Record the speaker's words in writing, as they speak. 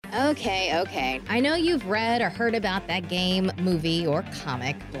Okay. I know you've read or heard about that game, movie, or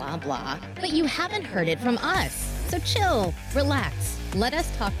comic, blah, blah, but you haven't heard it from us. So chill, relax, let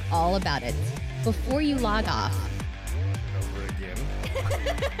us talk all about it before you log off. Over again.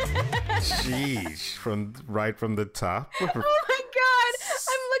 Sheesh, from the top. Oh my god!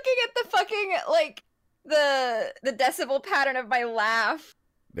 I'm looking at the fucking, the decibel pattern of my laugh.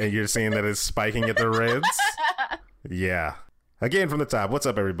 And you're saying that it's spiking at the reds? Yeah. Again from the top. What's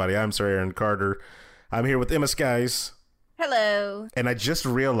up, everybody? I'm Sir Aaron Carter. I'm here with Emma Skies. Hello. And I just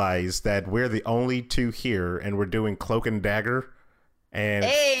realized that we're the only two here, and we're doing Cloak and Dagger. And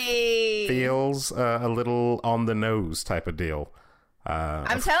hey! It feels a little on the nose type of deal.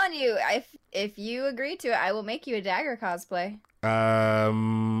 I'm telling you, if you agree to it, I will make you a Dagger cosplay.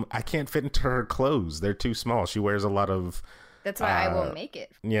 I can't fit into her clothes. They're too small. She wears a lot of... That's why I will make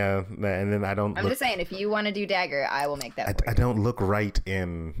it. Yeah, and then I don't... I'm just saying, if you want to do Dagger, I will make that for you. I don't look right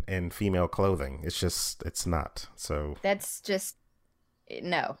in female clothing. It's just... It's not, so... That's just...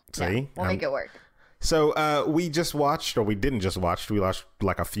 No. See? We'll make it work. So, we just watched, or we didn't just watch, we watched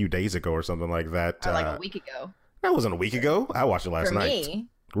like a few days ago or something like that. Or like a week ago. That wasn't a week ago. I watched it last night. For me.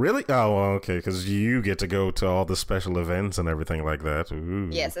 Really? Oh, okay, because you get to go to all the special events and everything like that. Ooh.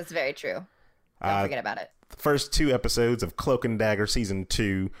 Yes, that's very true. Don't forget about it. The first two episodes of Cloak and Dagger Season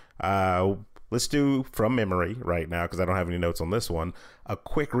 2. Let's do, from memory right now, because I don't have any notes on this one, a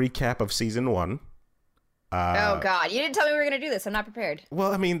quick recap of Season 1. Oh, God. You didn't tell me we were going to do this. I'm not prepared.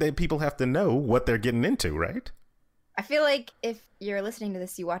 Well, I mean, people have to know what they're getting into, right? I feel like if you're listening to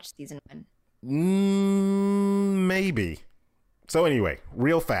this, you watched Season 1. Maybe. So anyway,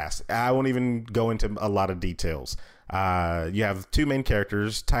 real fast. I won't even go into a lot of details. You have two main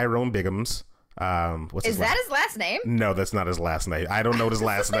characters, Tyrone Biggums. Is that his last name? No, that's not his last name. I don't know what his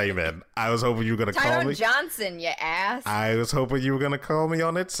last name is. I was hoping you were going to call me. Tyrone Johnson, you ass. I was hoping you were going to call me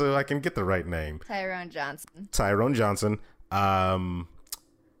on it so I can get the right name. Tyrone Johnson.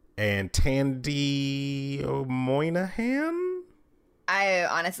 And Tandy Moynihan? I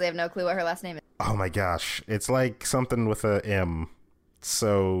honestly have no clue what her last name is. Oh my gosh. It's like something with a M.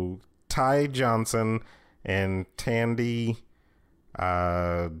 So, Ty Johnson and Tandy...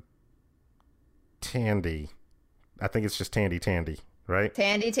 Tandy. I think it's just Tandy, right?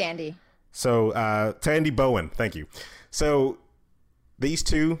 Tandy. So, Tandy Bowen, thank you. So, these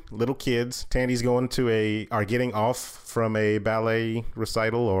two little kids, Tandy's are getting off from a ballet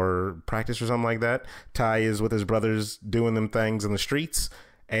recital or practice or something like that. Ty is with his brothers doing them things in the streets.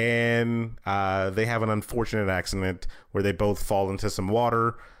 And they have an unfortunate accident where they both fall into some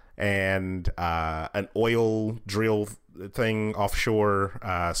water, and an oil drill thing offshore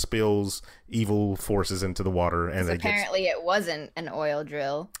spills evil forces into the water. And apparently it wasn't an oil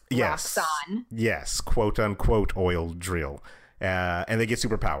drill. Yes. Roxxon. Yes, quote unquote oil drill. And they get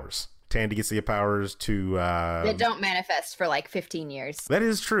superpowers. Tandy gets the powers to... That don't manifest for like 15 years. That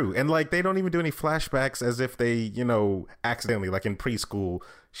is true. And like they don't even do any flashbacks as if they, accidentally, like in preschool,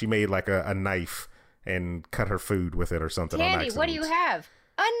 she made like a knife and cut her food with it or something. Tandy, what do you have?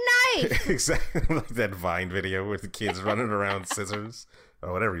 A knife! Exactly, like that Vine video with the kids running around scissors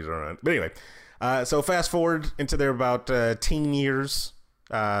or whatever he's around. But anyway, so fast forward into their about teen years.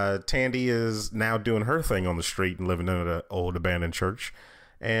 Tandy is now doing her thing on the street and living in an old abandoned church.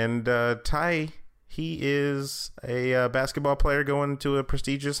 And Ty, he is a basketball player going to a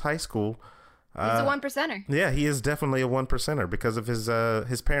prestigious high school. He's a one percenter. Yeah, he is definitely a one percenter because of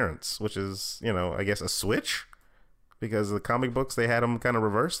his parents, which is, I guess a switch. Because the comic books, they had them kind of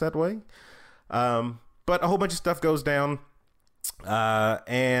reversed that way. But a whole bunch of stuff goes down.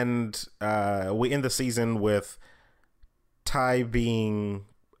 And we end the season with Ty being...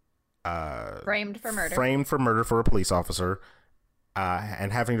 framed for murder. Framed for murder for a police officer.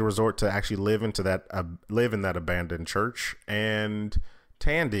 And having to resort to actually live in that abandoned church. And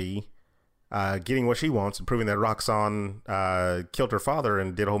Tandy getting what she wants and proving that Roxxon killed her father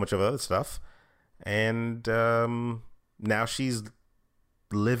and did a whole bunch of other stuff. And... now she's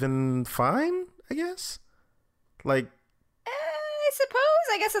living fine, I guess? Like... I suppose.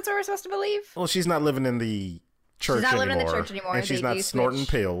 I guess that's what we're supposed to believe. Well, she's not living in the church anymore. She's not living in the church anymore. And she's not snorting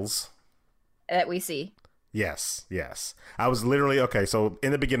pills. That we see. Yes. I was literally... Okay, so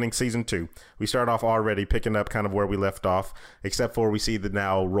in the beginning, Season 2, we start off already picking up kind of where we left off, except for we see the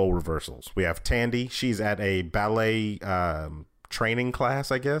now role reversals. We have Tandy. She's at a ballet training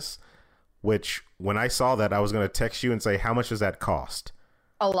class, I guess. Which, when I saw that, I was going to text you and say, how much does that cost?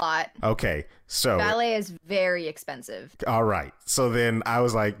 A lot. Okay, so... Ballet is very expensive. All right. So then I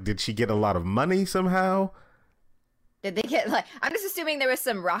was like, did she get a lot of money somehow? Did they get like? I'm just assuming there was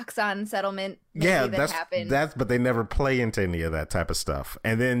some Roxxon settlement. Maybe Yeah, that happened. but they never play into any of that type of stuff.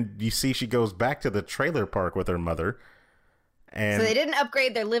 And then you see she goes back to the trailer park with her mother. And so they didn't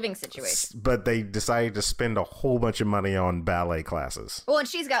upgrade their living situation. But they decided to spend a whole bunch of money on ballet classes. Well, and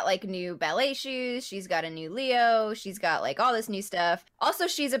she's got like new ballet shoes. She's got a new Leo. She's got like all this new stuff. Also,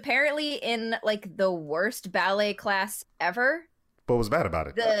 she's apparently in like the worst ballet class ever. What was bad about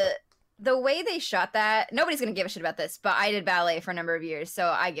it? The way they shot that, nobody's gonna give a shit about this, but I did ballet for a number of years, so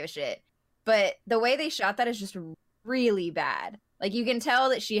I give a shit. But the way they shot that is just really bad. Like you can tell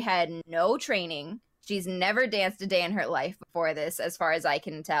that she had no training. She's never danced a day in her life before this, as far as I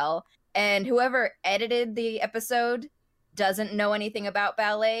can tell. And whoever edited the episode doesn't know anything about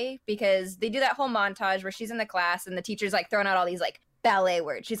ballet, because they do that whole montage where she's in the class and the teacher's like throwing out all these like ballet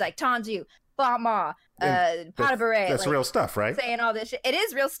words. She's like tendu, battement, pas de bourrée. That's like, real stuff, right? Saying all this shit. It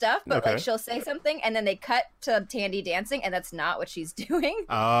is real stuff, but Okay. like she'll say something and then they cut to Tandy dancing, and that's not what she's doing.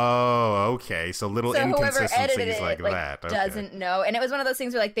 Oh, okay. So little So whoever edited inconsistencies it like that. Okay. doesn't know. And it was one of those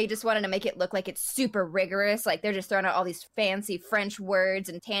things where like they just wanted to make it look like it's super rigorous. Like they're just throwing out all these fancy French words,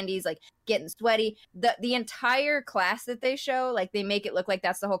 and Tandy's like getting sweaty. The entire class that they show, like they make it look like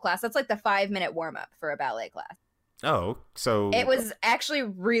that's the whole class. That's like the 5-minute warm up for a ballet class. Oh, so It was actually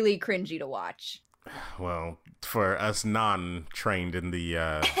really cringy to watch. well for us non-trained in the.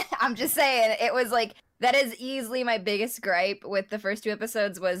 I'm just saying, it was like, that is easily my biggest gripe with the first 2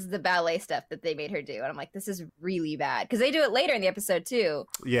 episodes was the ballet stuff that they made her do. And I'm like, this is really bad. Because they do it later in the episode too.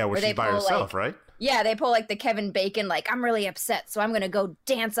 Yeah, where where she's they by pull, herself, like- right? Yeah, they pull like the Kevin Bacon, like, I'm really upset, so I'm going to go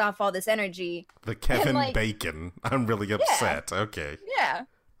dance off all this energy. The Kevin like- Bacon. I'm really upset. Okay. Yeah.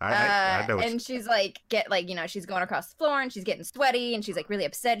 I know. And she's like, she's going across the floor and she's getting sweaty and she's like really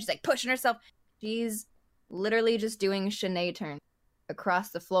upset. She's like pushing herself. She's literally just doing chaîné turns across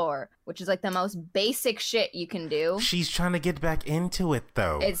the floor, which is like the most basic shit you can do. She's trying to get back into it,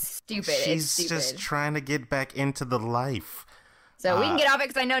 though. It's stupid. She's it's stupid. just trying to get back into the life. So we can get off it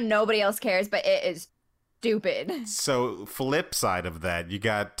because I know nobody else cares, but it is stupid. So, flip side of that, you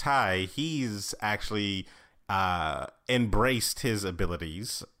got Ty. He's actually embraced his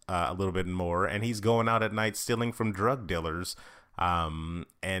abilities a little bit more, and he's going out at night stealing from drug dealers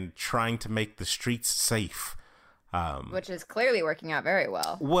and trying to make the streets safe. Which is clearly working out very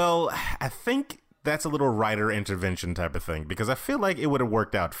well. Well, I think that's a little writer intervention type of thing, because I feel like it would have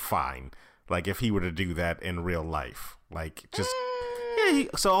worked out fine, like if he were to do that in real life. Like, just... Yeah,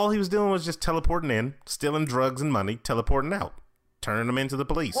 so all he was doing was just teleporting in, stealing drugs and money, teleporting out, turning them into the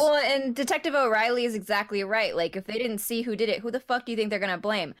police. Well, and Detective O'Reilly is exactly right. Like, if they didn't see who did it, who the fuck do you think they're gonna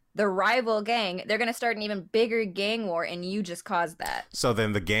blame? The rival gang. They're gonna start an even bigger gang war, and you just caused that. So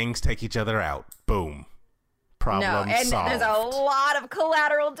then the gangs take each other out. Boom. Problem no, and solved. there's a lot of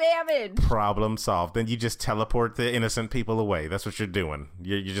collateral damage. Problem solved. Then you just teleport the innocent people away. That's what you're doing.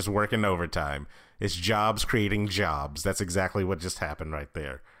 You're just working overtime. It's jobs creating jobs. That's exactly what just happened right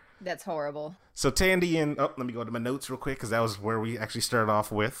there. That's horrible. So Tandy and... Oh, let me go to my notes real quick, because that was where we actually started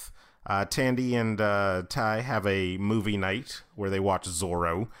off with. Tandy and Ty have a movie night where they watch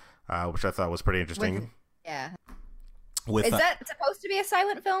Zorro, which I thought was pretty interesting. Yeah. With, Is that supposed to be a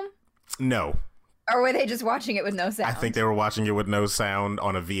silent film? No. Or were they just watching it with no sound? I think they were watching it with no sound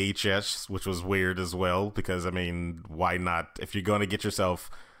on a VHS, which was weird as well, because, I mean, why not? If you're going to get yourself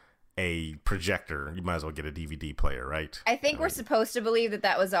a projector, you might as well get a DVD player, right? I think we're supposed to believe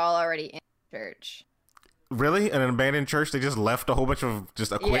that was all already in church. Really? In an abandoned church, they just left a whole bunch of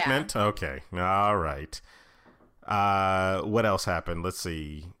just equipment? Yeah. Okay. All right. What else happened? Let's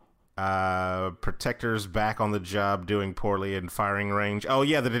see. Protector's back on the job doing poorly in firing range. Oh,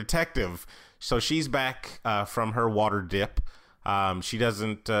 yeah, the detective. So she's back from her water dip. She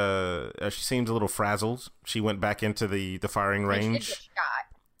doesn't... she seems a little frazzled. She went back into the firing range. She did get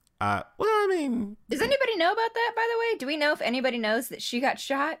shot. Well, I mean... Does anybody know about that, by the way? Do we know if anybody knows that she got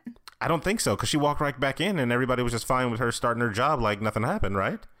shot? I don't think so, because she walked right back in and everybody was just fine with her starting her job like nothing happened,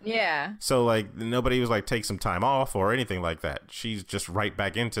 right? Yeah. So, like, nobody was like, take some time off or anything like that. She's just right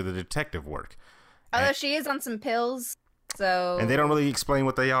back into the detective work. Although she is on some pills, so... And they don't really explain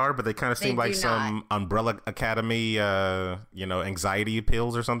what they are, but they kind of seem like do some Umbrella Academy, anxiety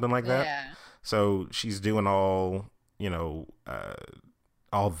pills or something like that. Yeah. So she's doing all,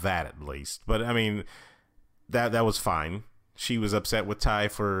 all that at least. But, I mean, that was fine. She was upset with Ty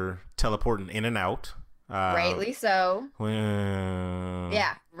for teleporting in and out. Rightly so. Well,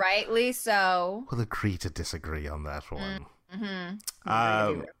 Yeah, rightly so. We'll agree to disagree on that one.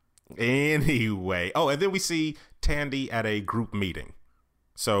 Mm-hmm. Anyway. Oh, and then we see Tandy at a group meeting.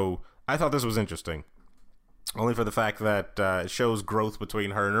 So I thought this was interesting. Only for the fact that it shows growth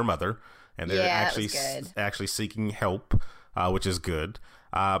between her and her mother. and they're actually seeking help, which is good.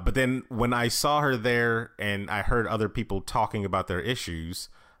 But then when I saw her there and I heard other people talking about their issues,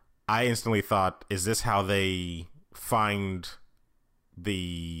 I instantly thought, is this how they find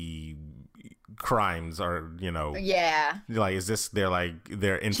the crimes, or like, is this their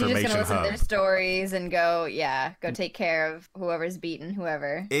information She's just gonna listen hub? to their stories and go take care of whoever's beaten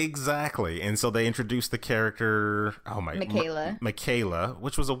whoever. Exactly. And so they introduced the character, Michaela,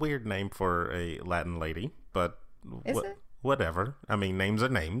 which was a weird name for a Latin lady, but whatever. I mean, names are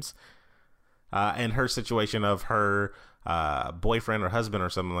names. And her situation of her boyfriend or husband or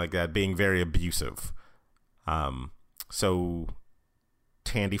something like that being very abusive. So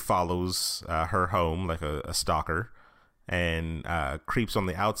Tandy follows her home like a stalker, and creeps on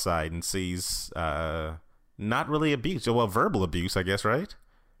the outside and sees not really abuse, well, verbal abuse, I guess, right?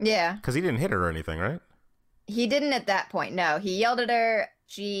 Yeah. Because he didn't hit her or anything, right? He didn't at that point. No, he yelled at her.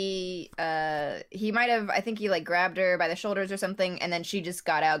 He might have, I think he grabbed her by the shoulders or something, and then she just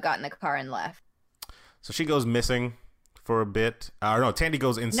got in the car and left. So she goes missing for a bit. No, Tandy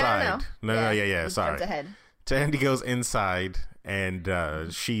goes inside. No, sorry. Ahead. Tandy goes inside, and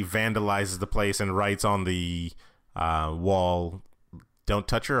she vandalizes the place and writes on the wall, "Don't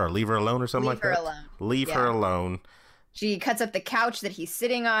touch her," or "Leave her alone," or something like that. Leave her alone. She cuts up the couch that he's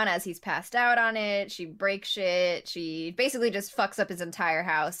sitting on as he's passed out on it. She breaks shit. She basically just fucks up his entire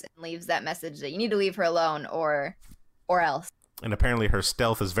house and leaves that message that you need to leave her alone or else. And apparently her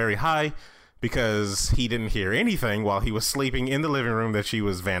stealth is very high, because he didn't hear anything while he was sleeping in the living room that she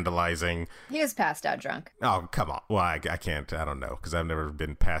was vandalizing. He was passed out drunk. Oh, come on. Well, I can't. I don't know, because I've never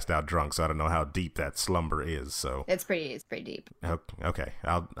been passed out drunk, so I don't know how deep that slumber is. So it's pretty deep. Okay,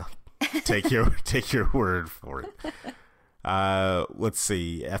 I'll take your word for it. Let's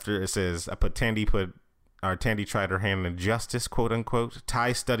see. After it says, Tandy tried her hand in justice, quote unquote.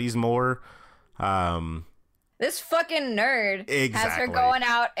 Ty studies more. This fucking nerd has her going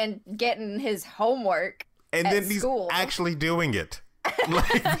out and getting his homework and at then he's school. Actually doing it.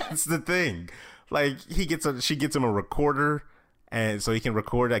 Like, that's the thing. Like, she gets him a recorder, and so he can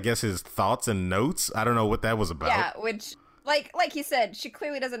record, I guess, his thoughts and notes. I don't know what that was about. Yeah, which, like he said, she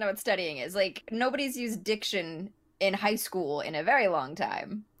clearly doesn't know what studying is. Like, nobody's used diction in high school in a very long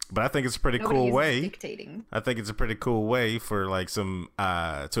time. But I think it's a pretty cool way. Dictating. I think it's a pretty cool way for some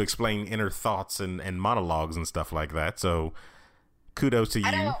to explain inner thoughts and monologues and stuff like that. So kudos to you.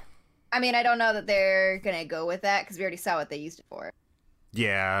 I don't know that they're gonna go with that, because we already saw what they used it for.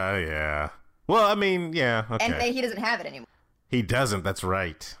 Yeah. Well, yeah. Okay. And he doesn't have it anymore. He doesn't. That's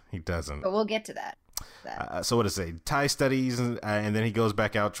right. He doesn't. But we'll get to that. So what does it say? Ty studies, and then he goes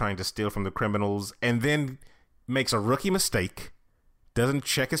back out trying to steal from the criminals, and then makes a rookie mistake. Doesn't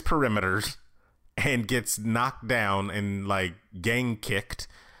check his perimeters, and gets knocked down and gang kicked.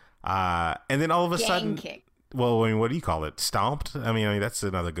 And then all of a sudden, well, what do you call it? Stomped? That's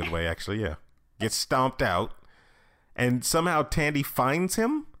another good way, actually. Yeah, gets stomped out, and somehow Tandy finds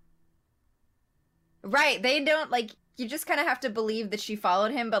him. Right? They don't You just kind of have to believe that she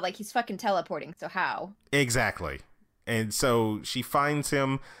followed him, but he's fucking teleporting. So how? Exactly. And so she finds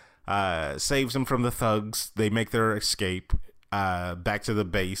him, saves him from the thugs. They make their escape. Back to the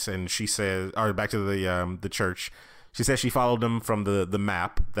base, and she says, or back to the church. She says she followed him from the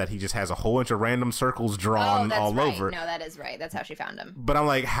map, that he just has a whole bunch of random circles drawn all over. No, that is right. That's how she found him. But I'm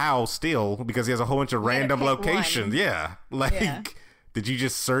like, how still? Because he has a whole bunch of random locations. Yeah. Did you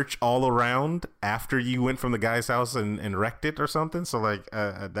just search all around after you went from the guy's house and wrecked it or something? So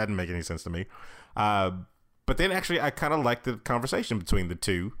that didn't make any sense to me. But then actually I kind of liked the conversation between the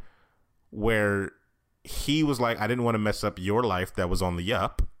two, where he was like, I didn't want to mess up your life that was on the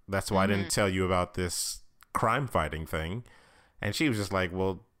up. That's why I didn't tell you about this crime fighting thing. And she was just like,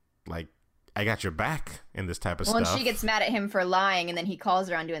 well, I got your back in this type of stuff. Well, and she gets mad at him for lying, and then he calls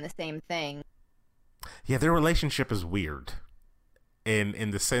her on doing the same thing. Yeah, their relationship is weird.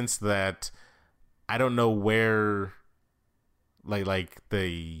 In the sense that I don't know where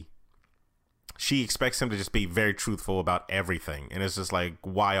she expects him to just be very truthful about everything. And it's just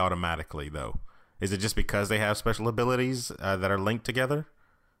why automatically though? Is it just because they have special abilities that are linked together?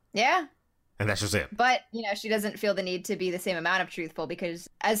 Yeah. And that's just it. But, she doesn't feel the need to be the same amount of truthful, because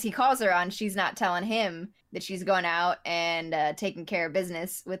as he calls her on, she's not telling him that she's going out and taking care of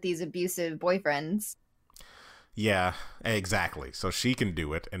business with these abusive boyfriends. Yeah, exactly. So she can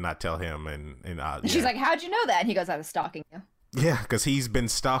do it and not tell him. And she's like, how'd you know that? And he goes, I was stalking you. Yeah, because he's been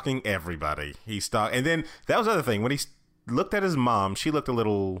stalking everybody. And then that was the other thing. When he looked at his mom, she looked a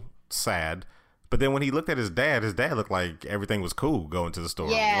little sad. But then when he looked at his dad looked like everything was cool going to the store.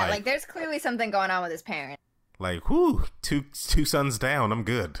 Yeah, there's clearly something going on with his parents. Like, whoo, two suns down, I'm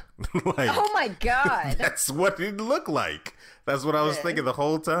good. Like, Oh my god. that's what it looked like. That's what I was thinking the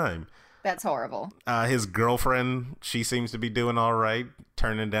whole time. That's horrible. His girlfriend, she seems to be doing all right,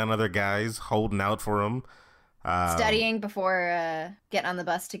 turning down other guys, holding out for him. Studying before getting on the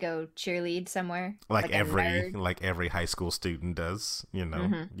bus to go cheerlead somewhere. Like a every nerd. high school student does, you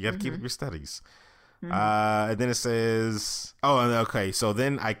know. You got to keep up your studies. Mm-hmm. And then it says, okay. So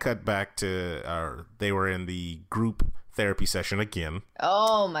then I cut back to they were in the group therapy session again.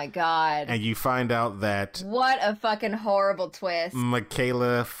 Oh my god. And you find out that What a fucking horrible twist.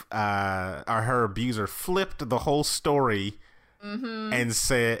 Michaela, her abuser, flipped the whole story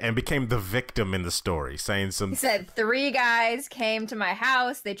and became the victim in the story, saying He said 3 guys came to my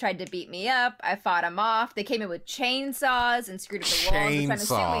house. They tried to beat me up. I fought them off. They came in with chainsaws and screwed up the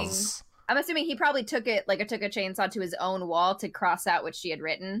walls. Which I'm assuming he probably took a chainsaw to his own wall to cross out what she had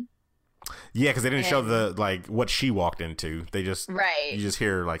written. Yeah, because they didn't show what she walked into. They just Right. You just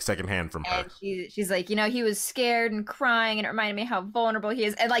hear like secondhand from her. And she's like, he was scared and crying, and it reminded me how vulnerable he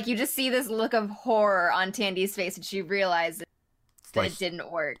is. And like you just see this look of horror on Tandy's face, and she realized that it didn't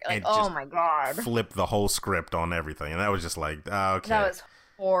work. Like, oh my god, flipped the whole script on everything, and that was just like, okay, that was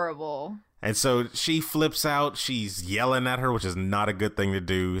horrible. And so she flips out. She's yelling at her, which is not a good thing to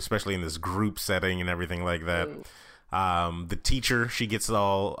do, especially in this group setting and everything like that. Ooh. The teacher, she gets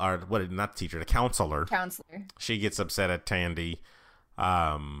not the teacher, the counselor. She gets upset at Tandy.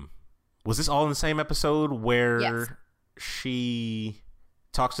 Was this all in the same episode where she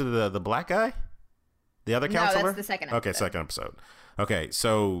talks to the black guy? The other counselor? No, that's the second episode. Okay, second episode. Okay,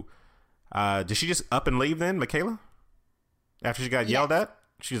 so did she just up and leave then, Michaela? After she got yelled at?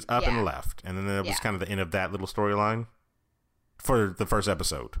 She just up and left. And then that was kind of the end of that little storyline for the first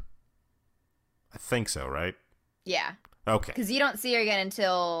episode. I think so, right? Yeah. Okay. Because you don't see her again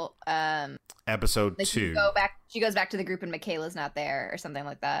until episode 2. She goes back to the group and Michaela's not there or something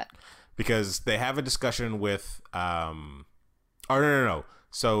like that. Because they have a discussion with no.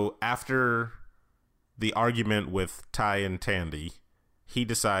 So after the argument with Ty and Tandy, he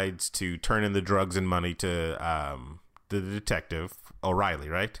decides to turn in the drugs and money to the detective, O'Reilly,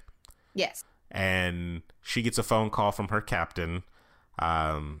 right? Yes. And she gets a phone call from her captain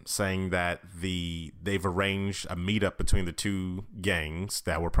saying that they've arranged a meetup between the two gangs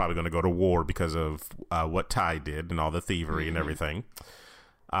that were probably going to go to war because of what Ty did and all the thievery and everything.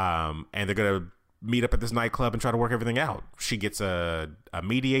 And they're going to meet up at this nightclub and try to work everything out. She gets a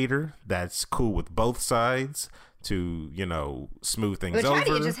mediator that's cool with both sides to, smooth things over. Which, how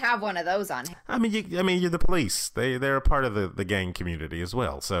do you just have one of those on? I mean, you're the police. They're a part of the gang community as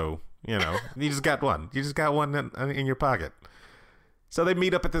well. So, you just got one. You just got one in your pocket. So they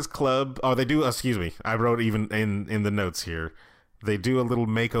meet up at this club. Oh, they do. Excuse me. I wrote even in the notes here. They do a little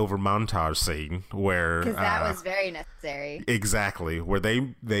makeover montage scene where because that was very necessary. Exactly, where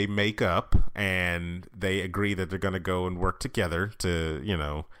they make up and they agree that they're going to go and work together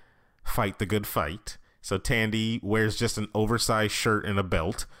to fight the good fight. So Tandy wears just an oversized shirt and a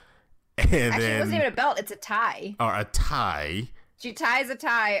belt, and actually, it wasn't even a belt; it's a tie. Or a tie. She ties a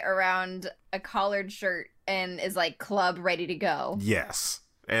tie around a collared shirt and is like club ready to go. Yes,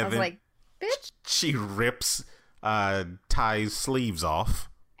 and I was like, bitch. She rips Ty's sleeves off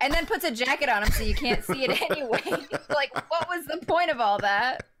and then puts a jacket on him so you can't see it anyway. Like, what was the point of all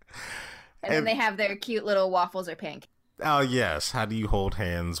that? And then they have their cute little waffles or pancakes. Oh yes, how do you hold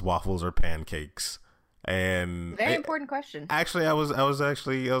hands, waffles or pancakes? And very important question. Actually, I was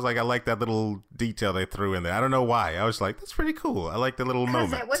like, I like that little detail they threw in there. I don't know why. I was like, that's pretty cool. I like the little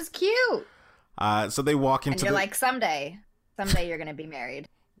moment. It was cute. So they walk into. And you're like, someday you're gonna be married.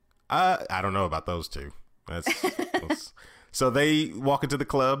 I don't know about those two. So they walk into the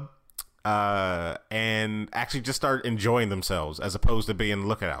club, and actually just start enjoying themselves as opposed to being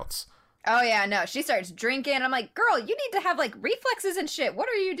lookouts. Oh yeah, no. She starts drinking. I'm like, girl, you need to have like reflexes and shit. What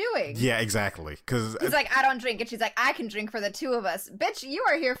are you doing? Yeah, exactly. Because he's like, I don't drink, and she's like, I can drink for the two of us. Bitch, you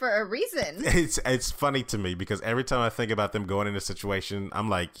are here for a reason. It's funny to me because every time I think about them going in a situation, I'm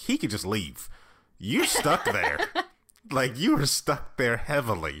like, he could just leave. You're stuck there. Like you are stuck there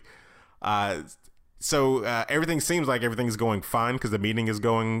heavily. So everything seems like everything's going fine because the meeting is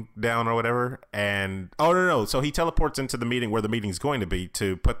going down or whatever. And no. So he teleports into the meeting where the meeting's going to be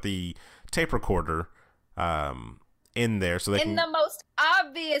to put the tape recorder in there so they can. In the most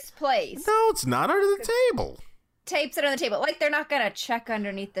obvious place. No, it's not under the table. Tapes it on the table. Like they're not gonna check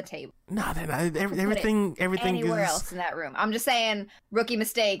underneath the table. No, they're not. Everything anywhere is else in that room. I'm just saying, rookie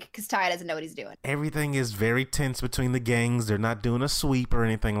mistake because Ty doesn't know what he's doing. Everything is very tense between the gangs. They're not doing a sweep or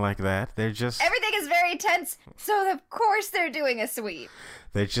anything like that. They're just everything is very tense. So of course they're doing a sweep.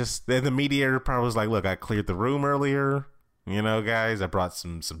 then the mediator probably was like, look, I cleared the room earlier, guys, I brought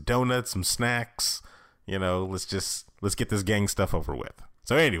some donuts, some snacks, let's get this gang stuff over with.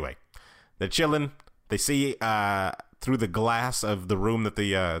 So anyway, they're chilling. They see through the glass of the room that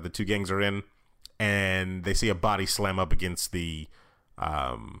the two gangs are in, and they see a body slam up against the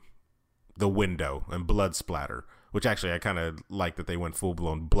window and blood splatter, which actually I kind of like that they went full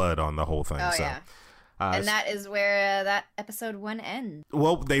blown blood on the whole thing. Oh, so, yeah. And that is where that episode 1 ends.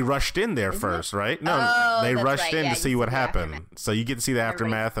 Well, they rushed in there first, right? No, they rushed in to see what happened. So you get to see the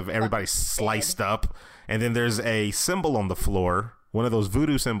aftermath of everybody sliced up, and then there's a symbol on the floor, one of those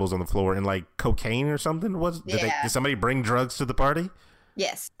voodoo symbols on the floor, in like cocaine or something. Did somebody bring drugs to the party?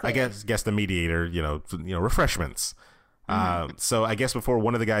 Yes, clearly. I guess the mediator, refreshments. So I guess before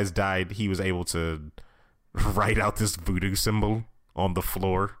one of the guys died, he was able to write out this voodoo symbol on the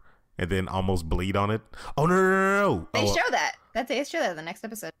floor and then almost bleed on it. Oh, no. They show that. They show that in the next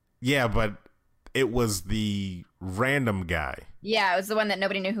episode. Yeah, but it was the random guy. Yeah, it was the one that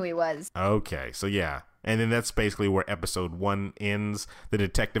nobody knew who he was. Okay, so yeah. And then that's basically where episode 1 ends. The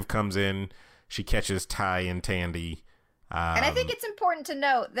detective comes in. She catches Ty and Tandy. And I think it's important to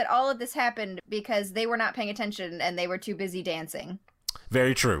note that all of this happened because they were not paying attention and they were too busy dancing.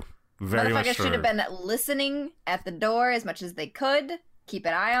 Very true. Very much true. Motherfuckers should have been listening at the door as much as they could. Keep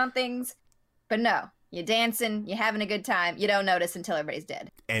an eye on things. But no, you're dancing, you're having a good time. You don't notice until everybody's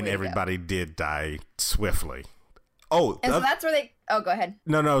dead. And everybody did die swiftly. Oh, and so that's where they... Oh, go ahead.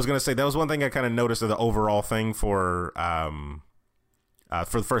 No, I was going to say, that was one thing I kind of noticed of the overall thing for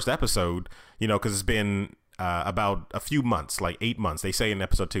the first episode, because it's been about a few months, like 8 months. They say in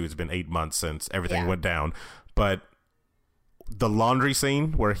episode 2 it's been 8 months since everything went down. But the laundry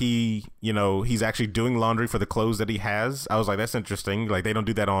scene where he's actually doing laundry for the clothes that he has, I was like, that's interesting. Like, they don't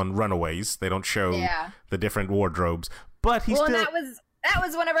do that on Runaways. They don't show the different wardrobes. But he's still... That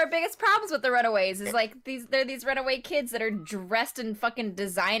was one of our biggest problems with the Runaways. Is like they're these runaway kids that are dressed in fucking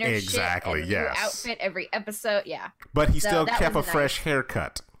designer exactly, shit. Yes. New outfit every episode. Yeah. But he still kept a fresh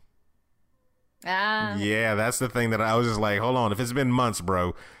haircut. Yeah, that's the thing that I was just like, hold on, if it's been months,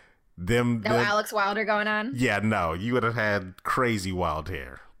 bro. No Alex Wilder going on. Yeah, no, you would have had crazy wild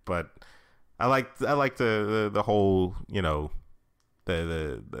hair. But I like the whole,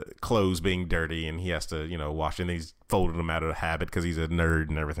 the clothes being dirty and he has to wash, and he's folded them out of habit because he's a nerd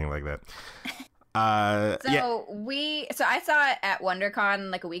and everything like that. So I saw it at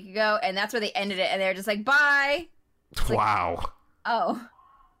WonderCon like a week ago, and that's where they ended it, and they were just like, bye. Wow. Like, oh,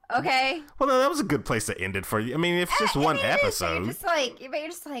 okay. Well, no, that was a good place to end it for you. I mean, it's just one episode. You're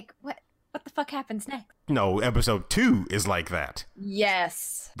just like what the fuck happens next? No, episode 2 is like that.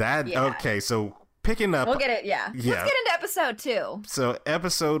 Yes. Okay, so picking up, we'll get it. Yeah. Let's get into episode 2. So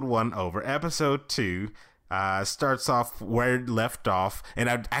episode 1 over. Episode 2 starts off where it left off, and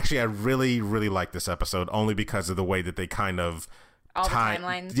I really, really like this episode only because of the way that they kind of all the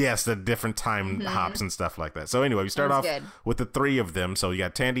timelines. Yes, the different time hops and stuff like that. So anyway, we start off with the 3 of them. So you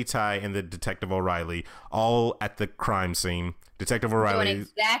got Tandy, Ty, and the Detective O'Reilly all at the crime scene. Detective O'Reilly doing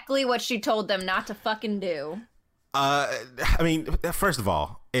exactly what she told them not to fucking do. I mean, first of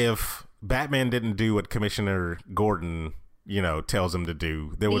all, if Batman didn't do what Commissioner Gordon, tells him to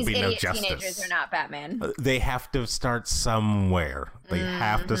do, there would be no justice. These teenagers are not Batman. They have to start somewhere. They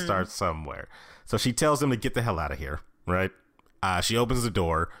have to start somewhere. So she tells him to get the hell out of here, right? She opens the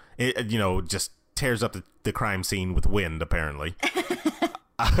door. It, just tears up the crime scene with wind, apparently.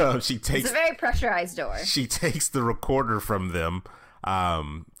 It's a very pressurized door. She takes the recorder from them.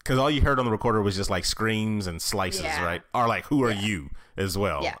 Because all you heard on the recorder was just like screams and slices, right? Or like, who are you as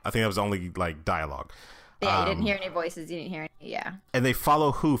well? Yeah. I think that was only like dialogue. Yeah, you didn't hear any voices. You didn't hear any, And they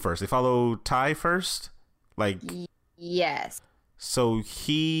follow who first? They follow Ty first? Like... Yes. So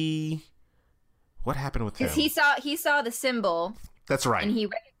what happened with him? Because he saw the symbol. That's right. And he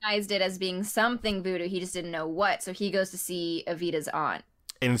recognized it as being something voodoo. He just didn't know what. So he goes to see Evita's aunt.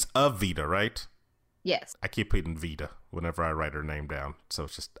 And it's Evita, right? Yes. I keep putting Vita whenever I write her name down. So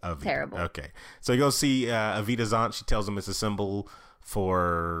it's just Evita. Terrible. Okay. So he goes see Evita's aunt. She tells him it's a symbol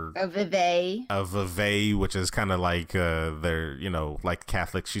for... A Vevey. A Vevey, which is kind of like they're, like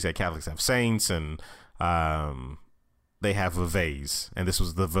Catholics. She said Catholics have saints and they have Veveys. And this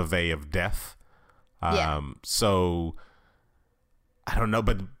was the Vevey of death. So I don't know,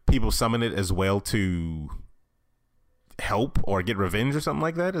 but people summon it as well to help or get revenge or something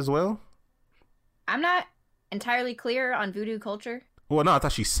like that as well. I'm not entirely clear on voodoo culture. Well, no, I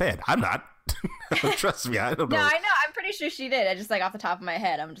thought she said. I'm not. Trust me, I don't know. No, I know. I'm pretty sure she did. I just off the top of my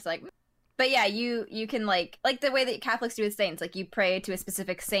head, I'm just like, but yeah, you can like the way that Catholics do with saints, like you pray to a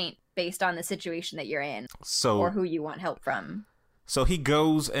specific saint based on the situation that you're in, or who you want help from. So he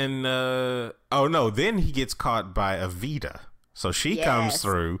goes and then he gets caught by Evita. So she comes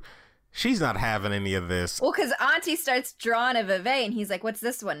through. She's not having any of this. Well, because Auntie starts drawing a Vevey, and he's like, what's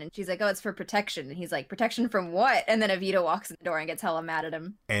this one? And she's like, oh, it's for protection. And he's like, protection from what? And then Evita walks in the door and gets hella mad at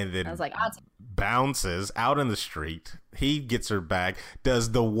him. And then I was like, Auntie. Bounces out in the street. He gets her back.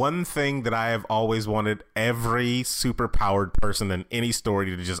 Does the one thing that I have always wanted every super-powered person in any story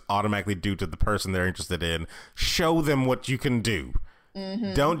to just automatically do to the person they're interested in. Show them what you can do.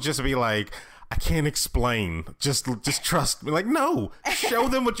 Mm-hmm. Don't just be like, I can't explain. Just trust me. Like, no. Show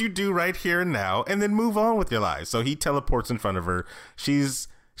them what you do right here and now, and then move on with your lives. So he teleports in front of her. She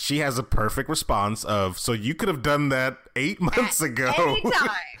has a perfect response of, so you could have done that 8 months ago. Anytime.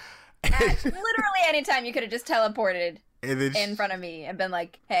 At literally any time you could have just teleported in front of me and been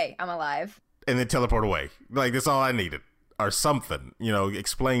like, hey, I'm alive. And then teleport away. Like, that's all I needed. Or something.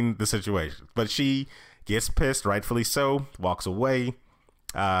 Explain the situation. But she gets pissed, rightfully so, walks away.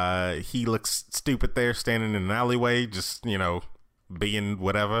 He looks stupid there, standing in an alleyway, just, being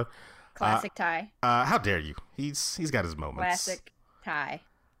whatever. Classic Ty. How dare you? He's got his moments. Classic Ty.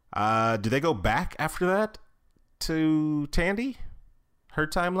 Do they go back after that to Tandy? Her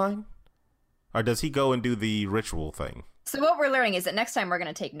timeline? Or does he go and do the ritual thing? So what we're learning is that next time we're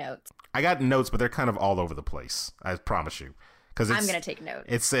going to take notes. I got notes, but they're kind of all over the place. I promise you. I'm going to take notes.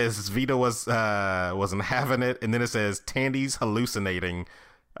 It says Vita wasn't having it, and then it says Tandy's hallucinating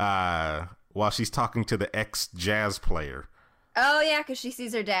while she's talking to the ex-jazz player. Oh, yeah, because she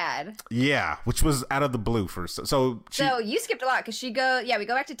sees her dad. Yeah, which was out of the blue first. So you skipped a lot, because we go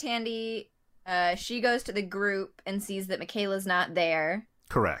back to Tandy. She goes to the group and sees that Michaela's not there.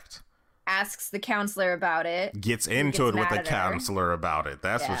 Correct. Asks the counselor about it. Gets into it with the counselor about it.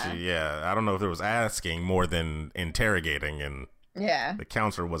 That's what I don't know if it was asking more than interrogating, and the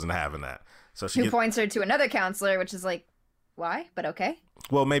counselor wasn't having that. So she points her to another counselor, which is like, why? But okay.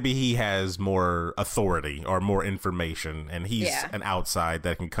 Well, maybe he has more authority or more information, and he's an outside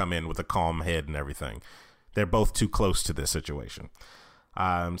that can come in with a calm head and everything. They're both too close to this situation.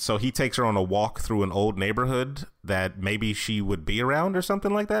 So he takes her on a walk through an old neighborhood that maybe she would be around or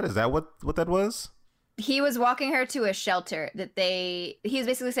something like that. Is that what that was? He was walking her to a shelter he was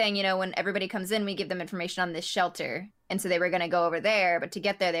basically saying, when everybody comes in, we give them information on this shelter. And so they were going to go over there, but to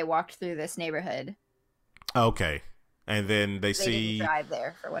get there, they walked through this neighborhood. Okay. And then they see didn't drive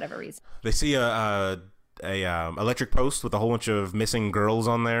there for whatever reason. They see a electric post with a whole bunch of missing girls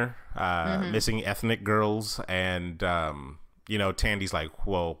on there, missing ethnic girls, and Tandy's like,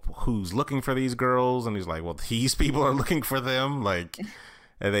 well, who's looking for these girls? And he's like, well, these people are looking for them. Like,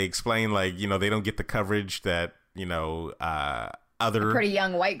 and they explain, like, they don't get the coverage that, other... A pretty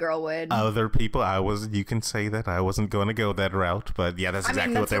young white girl would. Other people, you can say that. I wasn't going to go that route, but yeah, that's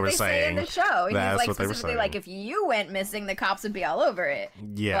exactly what they were saying. Say in the show. That's like, what they were saying. Like, if you went missing, the cops would be all over it.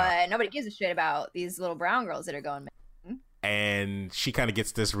 Yeah. But nobody gives a shit about these little brown girls that are going missing. And she kind of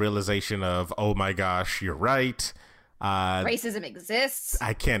gets this realization of, oh my gosh, you're right. Racism exists.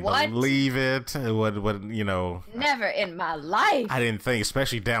 I can't believe it. What Never in my life. I didn't think,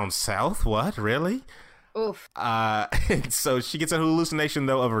 especially down south. What, really? Oof. And so she gets a hallucination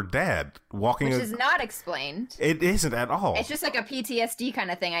though of her dad walking, which is not explained. It isn't at all. It's just like a PTSD kind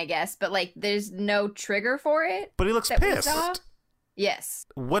of thing, I guess. But like, there's no trigger for it. But he looks pissed. Yes.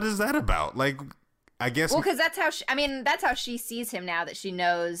 What is that about? Like, I guess. Well, because that's how she sees him now that she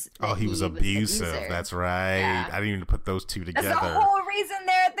knows. That he was abusive. That's right. Yeah. I didn't even put those two together. That's the whole reason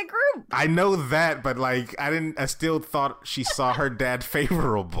they're at the group. I know that, but like, I still thought she saw her dad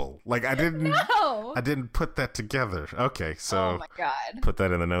favorable. Like, I didn't. No. I didn't put that together. Okay, so. Oh my god. Put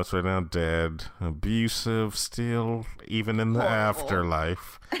that in the notes right now. Dad abusive still, even in the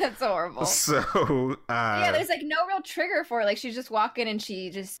afterlife. That's horrible. So. Yeah, there's like no real trigger for it. Like, she's just walking and she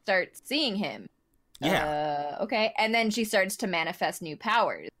just starts seeing him. Yeah. Okay. And then she starts to manifest new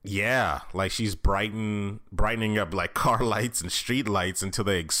powers. Yeah. Like she's brightening up like car lights and street lights until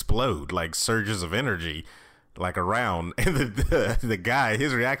they explode, like surges of energy, like around. And the guy,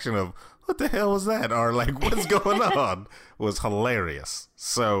 his reaction of, what the hell was that? Or like, what's going on? Was hilarious.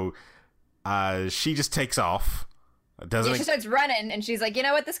 So she just takes off. She starts running and she's like, you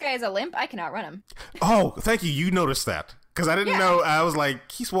know what? This guy has a limp. I can outrun him. Oh, thank you. You noticed that. Because I didn't know. I was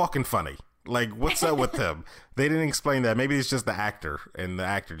like, he's walking funny. Like, what's up with him? They didn't explain that. Maybe it's just the actor, and the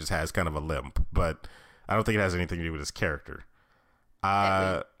actor just has kind of a limp. But I don't think it has anything to do with his character.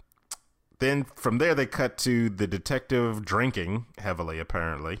 Then from there, they cut to the detective drinking heavily,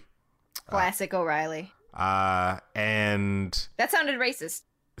 apparently. Classic O'Reilly. And... That sounded racist.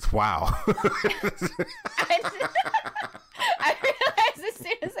 Wow. I realized as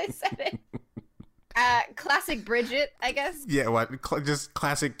soon as I said it. Classic Bridget, I guess. Yeah, what? Just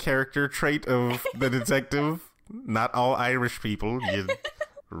classic character trait of the detective. Not all Irish people. You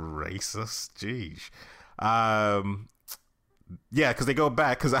racist. Jeez. Yeah, because they go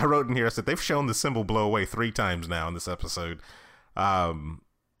back. Because I wrote in here, I said they've shown the symbol blow away 3 times now in this episode. And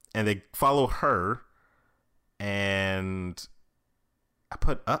they follow her. And I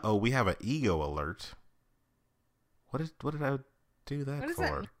put, we have an ego alert. What did I do that What is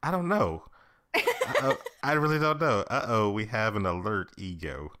for? that? I don't know. I really don't know. We have an alert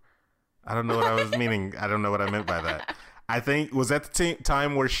ego. I don't know what I was meaning. I don't know what I meant by that. I think, was that the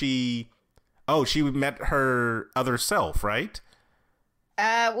time where she met her other self, right?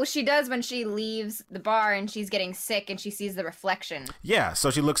 Well, she does when she leaves the bar and she's getting sick and she sees the reflection. Yeah,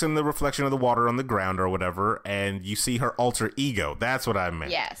 so she looks in the reflection of the water on the ground or whatever, and you see her alter ego. That's what I meant.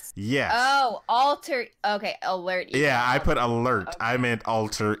 Yes. Yes. Oh, okay, alert ego. Yeah, I put alert. Okay. I meant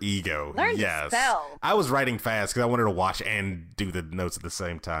alter ego. Learn yes. to spell. I was writing fast because I wanted to watch and do the notes at the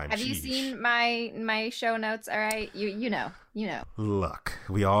same time. Have you Sheesh. seen my show notes? All right, you know. Look,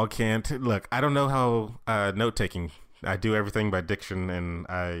 we all can't. Look, I don't know how note taking. I do everything by diction,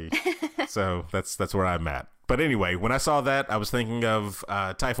 and so that's where I'm at. But anyway, when I saw that, I was thinking of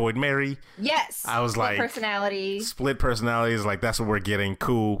Typhoid Mary. Yes. I was like, split personalities. Like, that's what we're getting.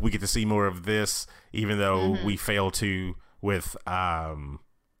 Cool. We get to see more of this, even though we fail to with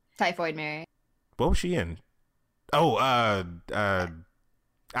Typhoid Mary. What was she in? Oh,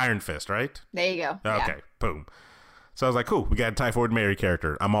 Iron Fist, right? There you go. Okay, Yeah. boom. So I was like, cool. We got a Typhoid Mary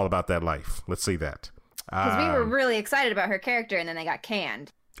character. I'm all about that life. Let's see that. Because we were really excited about her character, and then they got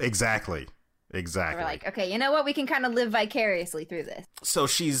canned. Exactly. We're like, okay, you know what? We can kind of live vicariously through this. So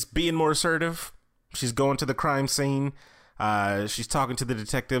she's being more assertive. She's going to the crime scene. She's talking to the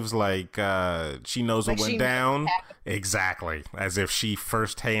detectives like she knows what went down. Exactly. As if she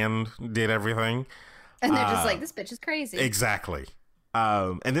firsthand did everything. And they're just like, this bitch is crazy. Exactly.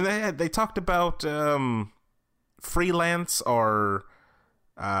 And then they talked about freelance or...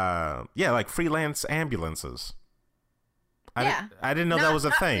 like freelance ambulances. I didn't know that was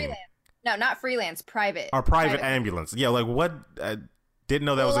a thing. Freelance. No, not freelance, private. Or private ambulance. Yeah, like what? Didn't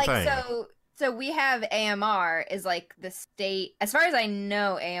know that was a thing. So we have AMR is like the state. As far as I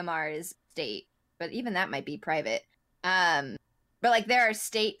know, AMR is state, but even that might be private. But like there are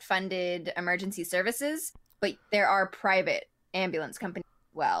state-funded emergency services, but there are private ambulance companies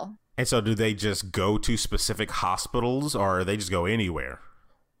as well. And so, do they just go to specific hospitals, or they just go anywhere?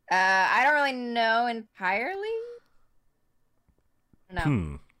 I don't really know entirely.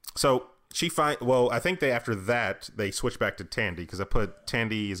 No. So I think after that they switch back to Tandy because I put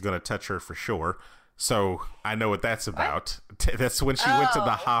Tandy is going to touch her for sure. So I know what that's about. That's when she went to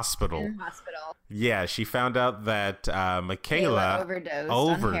the hospital. In the hospital. Yeah, she found out that Michaela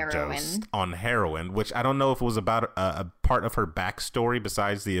overdosed on heroin, which I don't know if it was about a part of her backstory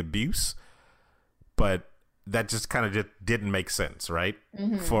besides the abuse, but that just kind of just didn't make sense, right?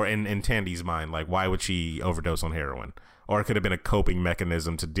 For in Tandy's mind, like why would she overdose on heroin? Or it could have been a coping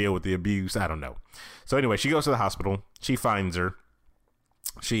mechanism to deal with the abuse. I don't know. So anyway, she goes to the hospital. She finds her.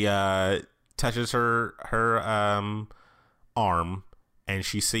 She touches her arm, and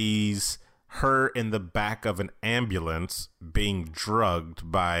she sees her in the back of an ambulance being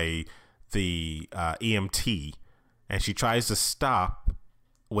drugged by the EMT, and she tries to stop.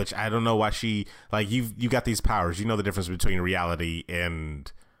 Which I don't know why she you got these powers. You know the difference between reality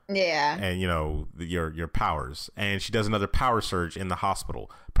and you know your powers. And she does another power surge in the hospital.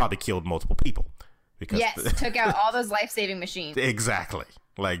 Probably killed multiple people because took out all those life-saving machines. Exactly.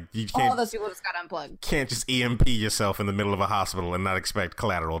 Like you can't. All those people just got unplugged. Can't just EMP yourself in the middle of a hospital and not expect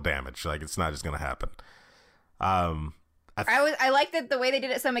collateral damage. Like it's not just gonna happen. I like that the way they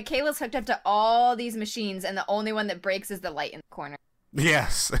did it. So Michaela's hooked up to all these machines, and the only one that breaks is the light in the corner.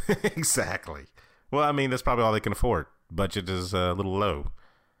 Yes, exactly. Well, I mean, that's probably all they can afford. Budget is a little low.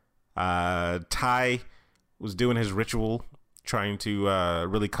 Ty was doing his ritual, trying to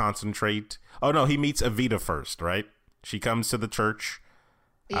really concentrate. Oh, no, he meets Evita first, right? She comes to the church.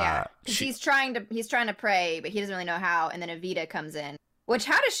 Yeah, he's trying to pray, but he doesn't really know how. And then Evita comes in. Which,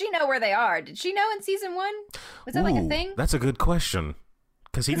 how does she know where they are? Did she know in season 1? Was that like a thing? That's a good question.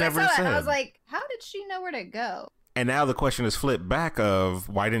 Because he never said. I was like, how did she know where to go? And now the question is flipped back of,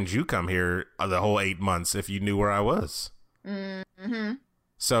 why didn't you come here the whole 8 months if you knew where I was? Mm-hmm.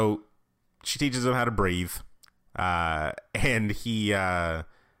 So she teaches him how to breathe. And he... oh,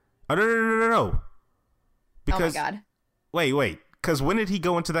 no. Because, oh, my God. Wait. Because when did he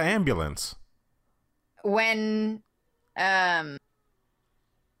go into the ambulance? When... Because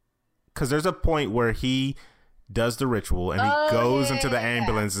there's a point where he does the ritual, and he goes into the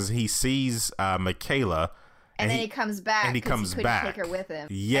ambulances. He sees Michaela. And then he comes back. And he comes back. Take her with him.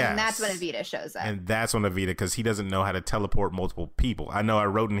 Yes. And that's when Evita shows up. And that's when Evita, because he doesn't know how to teleport multiple people. I know I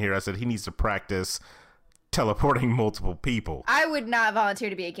wrote in here, I said he needs to practice teleporting multiple people. I would not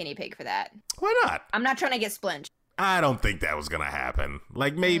volunteer to be a guinea pig for that. Why not? I'm not trying to get splinged. I don't think that was going to happen.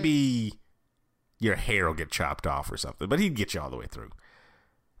 Like, maybe your hair will get chopped off or something, but he'd get you all the way through.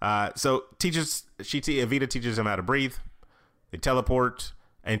 So Evita teaches him how to breathe. They teleport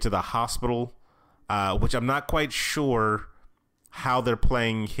into the hospital, which I'm not quite sure how they're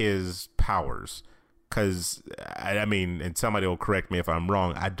playing his powers. Because, I mean, and somebody will correct me if I'm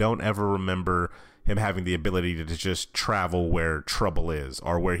wrong, I don't ever remember him having the ability to just travel where trouble is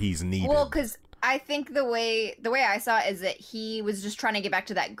or where he's needed. Well, because I think the way I saw it is that he was just trying to get back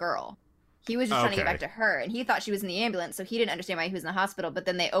to that girl. He was just trying to get back to her, and he thought she was in the ambulance, so he didn't understand why he was in the hospital. But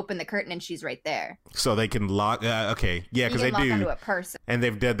then they open the curtain, and she's right there. So they can lock. Okay, yeah, because they do. Onto a person. And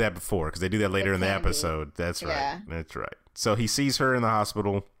they've done that before, because they do that later in the episode. That's right. Yeah. That's right. So he sees her in the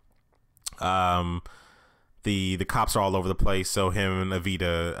hospital. The cops are all over the place, so him and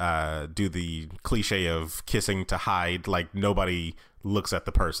Evita do the cliche of kissing to hide, like nobody looks at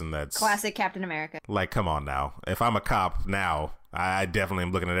the person. That's classic Captain America. Like, come on now. If I'm a cop now, I definitely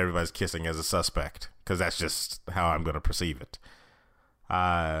am looking at everybody's kissing as a suspect, because that's just how I'm going to perceive it.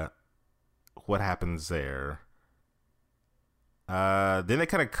 What happens there? Then they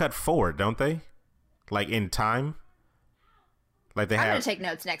kind of cut forward, don't they? Like in time? Like I'm gonna take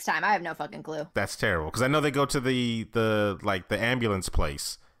notes next time. I have no fucking clue. That's terrible, because I know they go to the ambulance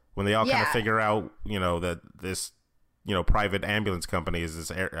place when they all kind of figure out, that this, private ambulance company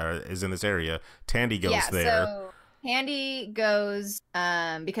is in this area. Tandy goes there. So Tandy goes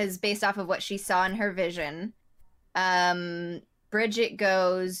because based off of what she saw in her vision. Bridget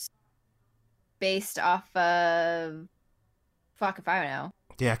goes based off of fuck if I know.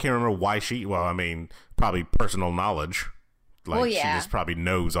 Yeah, I can't remember why she. Well, I mean, probably personal knowledge. Like, she just probably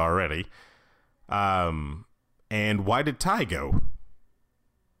knows already. And why did Ty go?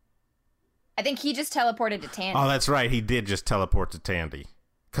 I think he just teleported to Tandy. Oh, that's right. He did just teleport to Tandy.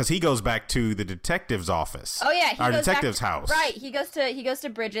 Because he goes back to the detective's office. Oh, yeah. Our detective's house. Right. He goes to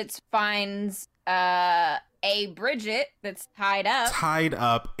Bridget's, finds a Bridget that's tied up. Tied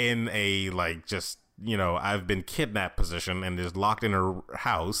up in a, I've been kidnapped position and is locked in her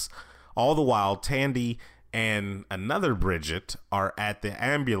house. All the while, Tandy and another Bridget are at the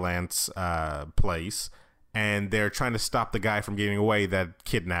ambulance place, and they're trying to stop the guy from getting away that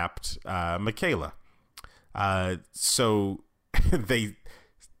kidnapped Michaela. So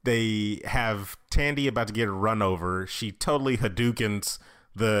they have Tandy about to get run over. She totally Hadoukens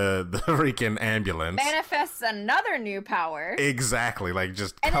the freaking ambulance. Manifests another new power. Exactly,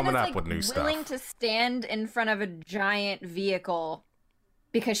 just coming up with new stuff. Willing to stand in front of a giant vehicle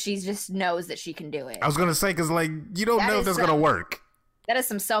because she just knows that she can do it. I was gonna say, because you don't know if that's gonna work. That is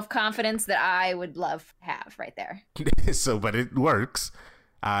some self-confidence that I would love to have right there. But it works.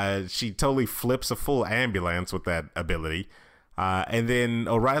 She totally flips a full ambulance with that ability. And then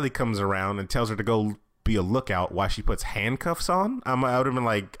O'Reilly comes around and tells her to go be a lookout while she puts handcuffs on. I would have been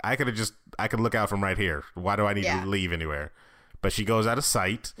like, I could look out from right here. Why do I need to leave anywhere? But she goes out of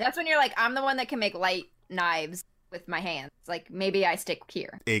sight. That's when you're like, I'm the one that can make light knives with my hands. Maybe I stick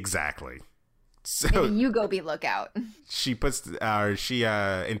here. Exactly. So maybe you go be lookout. She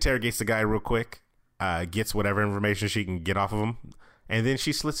interrogates the guy real quick, gets whatever information she can get off of him, and then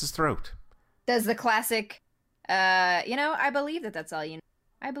she slits his throat. Does the classic, I believe that's all you know.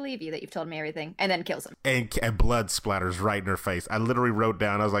 I believe you that you've told me everything, and then kills him. And blood splatters right in her face. I literally wrote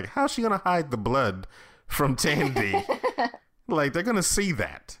down, I was like, how's she going to hide the blood from Tandy? They're going to see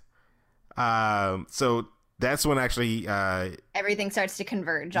that. So that's when actually everything starts to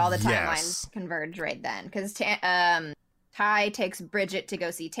converge. All the timelines converge right then, because Ty takes Bridget to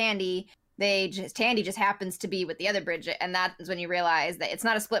go see Tandy. Tandy just happens to be with the other Bridget, and that's when you realize that it's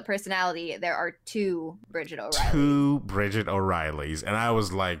not a split personality. There are two Bridget O'Reillys. Two Bridget O'Reillys, and I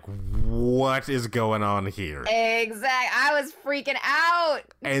was like, what is going on here? Exactly. I was freaking out.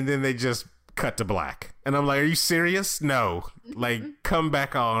 And then they just cut to black. And I'm like, are you serious? No. Come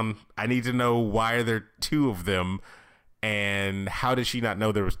back on. I need to know why are there two of them, and how did she not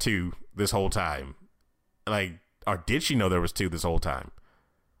know there was two this whole time? Or did she know there was two this whole time?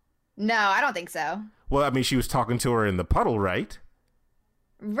 No, I don't think so. Well, I mean, she was talking to her in the puddle, right?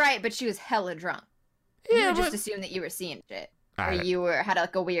 Right, but she was hella drunk. Yeah, you just assumed that you were seeing shit. Or you had a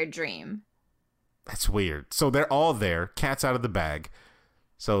weird dream. That's weird. So they're all there. Cat's out of the bag.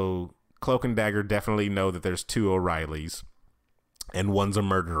 So Cloak and Dagger definitely know that there's two O'Reillys. And one's a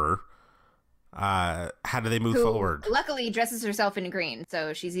murderer. How do they move Who forward? luckily dresses herself in green,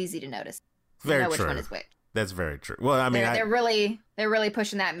 so she's easy to notice. Very you know true. which one is which. That's very true. Well, I mean, They're really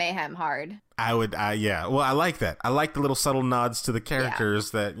pushing that mayhem hard. I would, yeah. Well, I like that. I like the little subtle nods to the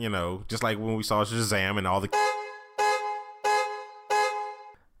characters that, you know, just like when we saw Shazam and all the.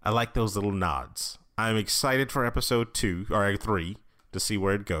 I like those little nods. I'm excited for episode 2 or 3 to see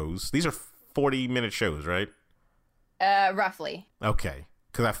where it goes. These are 40-minute shows, right? Roughly. Okay.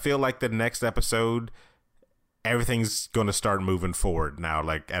 Because I feel like the next episode, everything's going to start moving forward now,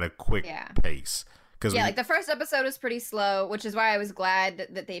 like at a quick pace. Yeah, like the first episode was pretty slow, which is why I was glad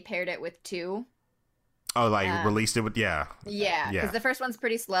that they paired it with 2. Oh, like released it with, Yeah, because the first one's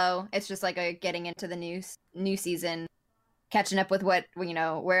pretty slow. It's just like a getting into the new season, catching up with what, you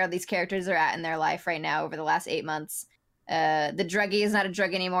know, where these characters are at in their life right now over the last 8 months. The druggie is not a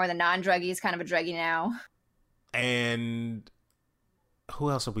drug anymore. The non-druggie is kind of a druggie now. And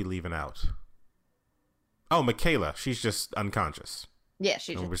who else are we leaving out? Oh, Michaela. She's just unconscious. Yeah,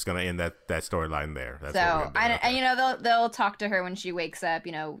 we're just gonna end that storyline there. That's so, and you know, they'll talk to her when she wakes up.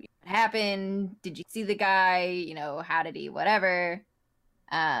 You know, what happened? Did you see the guy? You know, how did he? Whatever.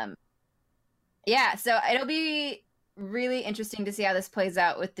 Yeah. So it'll be really interesting to see how this plays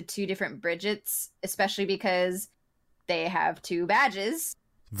out with the 2 different Bridgets, especially because they have 2 badges.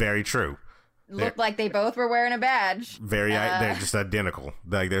 Very true. Looked like they both were wearing a badge. They're just identical.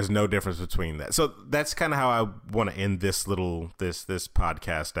 Like there's no difference between that. So that's kind of how I want to end this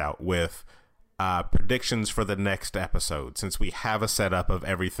podcast out with predictions for the next episode. Since we have a setup of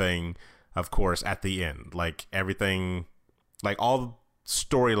everything, of course, at the end, like everything, like all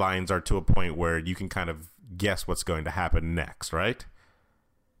storylines are to a point where you can kind of guess what's going to happen next, right?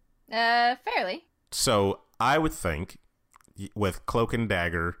 Fairly. So I would think with Cloak and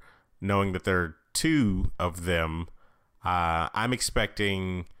Dagger, knowing that there are 2 of them, I'm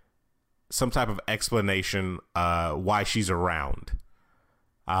expecting some type of explanation why she's around.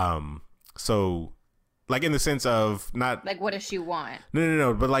 So, like in the sense of not like what does she want?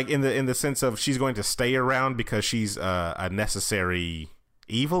 No, but like in the sense of she's going to stay around because she's a necessary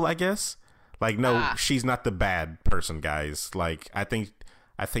evil, I guess. Like no, she's not the bad person, guys. Like I think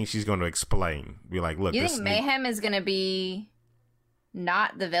she's going to explain. Be like, look, you think Mayhem is going to be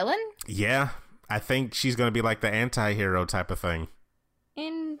not the villain? Yeah, I think she's going to be like the anti-hero type of thing.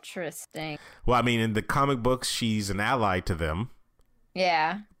 Interesting. Well, I mean, in the comic books, she's an ally to them.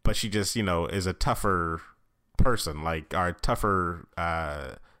 Yeah. But she just, you know, is a tougher person, like, or tougher,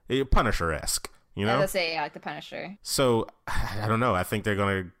 Punisher-esque, you know? I was say, like the Punisher. So, I don't know. I think they're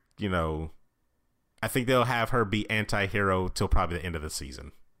going to, you know, I think they'll have her be anti-hero till probably the end of the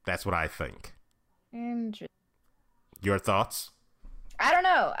season. That's what I think. Interesting. Your thoughts? I don't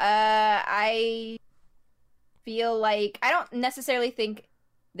know. I feel like I don't necessarily think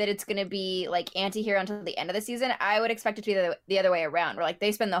that it's going to be like anti-hero until the end of the season. I would expect it to be the other way around, where like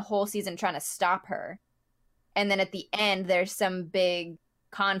they spend the whole season trying to stop her. And then at the end, there's some big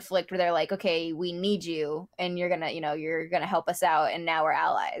conflict where they're like, okay, we need you and you're going to, you know, you're going to help us out. And now we're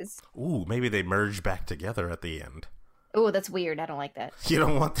allies. Ooh, maybe they merge back together at the end. Oh, that's weird. I don't like that. You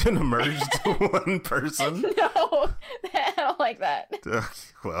don't want them to merge to one person? No, I don't like that.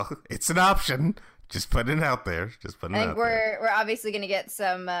 Well, it's an option. Just putting it out there. I think we're obviously going to get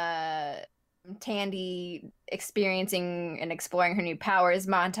some Tandy experiencing and exploring her new powers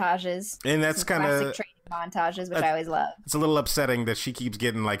montages. And that's kind of training montages, which I always love. It's a little upsetting that she keeps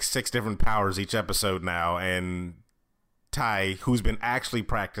getting like 6 different powers each episode now, and Ty, who's been actually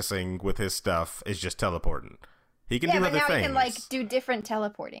practicing with his stuff, is just teleporting. He can do other things. Yeah, but now he can like do different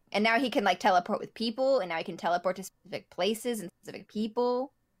teleporting, and now he can like teleport with people, and now he can teleport to specific places and specific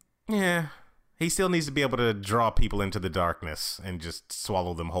people. Yeah. He still needs to be able to draw people into the darkness and just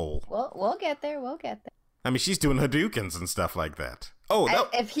swallow them whole. Well, we'll get there. We'll get there. I mean, she's doing Hadoukens and stuff like that. Oh, no.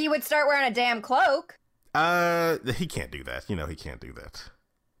 If he would start wearing a damn cloak. He can't do that. You know, he can't do that.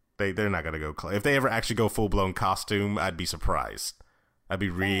 They're not gonna go. If they ever actually go full blown costume, I'd be surprised. I'd be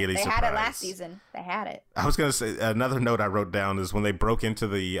really surprised. They had it last season. They had it. I was gonna say another note I wrote down is when they broke into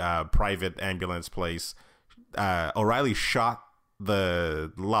the private ambulance place, O'Reilly shot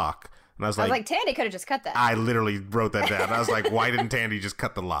the lock. And I was like, Tandy could have just cut that. I literally wrote that down. I was like, why didn't Tandy just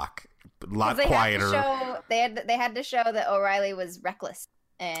cut the lock? A lot quieter. They had to show that O'Reilly was reckless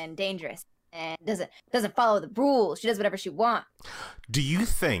and dangerous and doesn't follow the rules. She does whatever she wants. Do you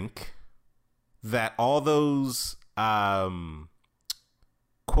think that all those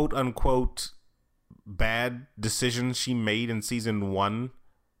quote unquote bad decisions she made in season 1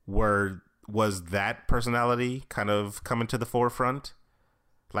 was that personality kind of coming to the forefront?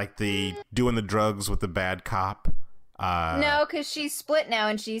 Like the doing the drugs with the bad cop, No, because she's split now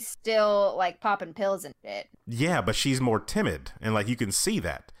and she's still like popping pills and shit. Yeah, but she's more timid, and like you can see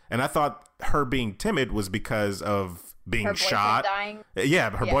that. And I thought her being timid was because of being Her shot. boyfriend dying. Yeah,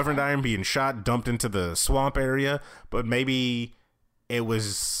 her boyfriend dying, being shot, dumped into the swamp area. But maybe it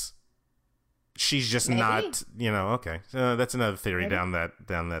was she's just not, okay. That's another theory down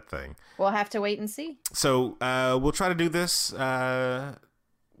that thing. We'll have to wait and see. So we'll try to do this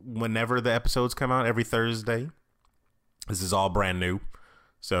whenever the episodes come out, every Thursday. This is all brand new.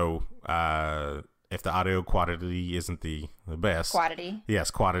 So if the audio quality isn't the best. Quantity.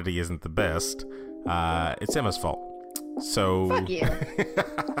 Yes, quantity isn't the best. It's Emma's fault. So Fuck you.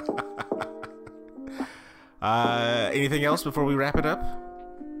 Anything else before we wrap it up?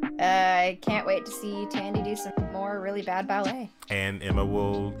 I can't wait to see Tandy do some more really bad ballet. And Emma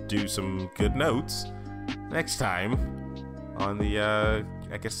will do some good notes next time on the,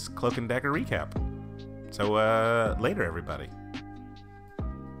 Cloak and Dagger recap. So later, everybody.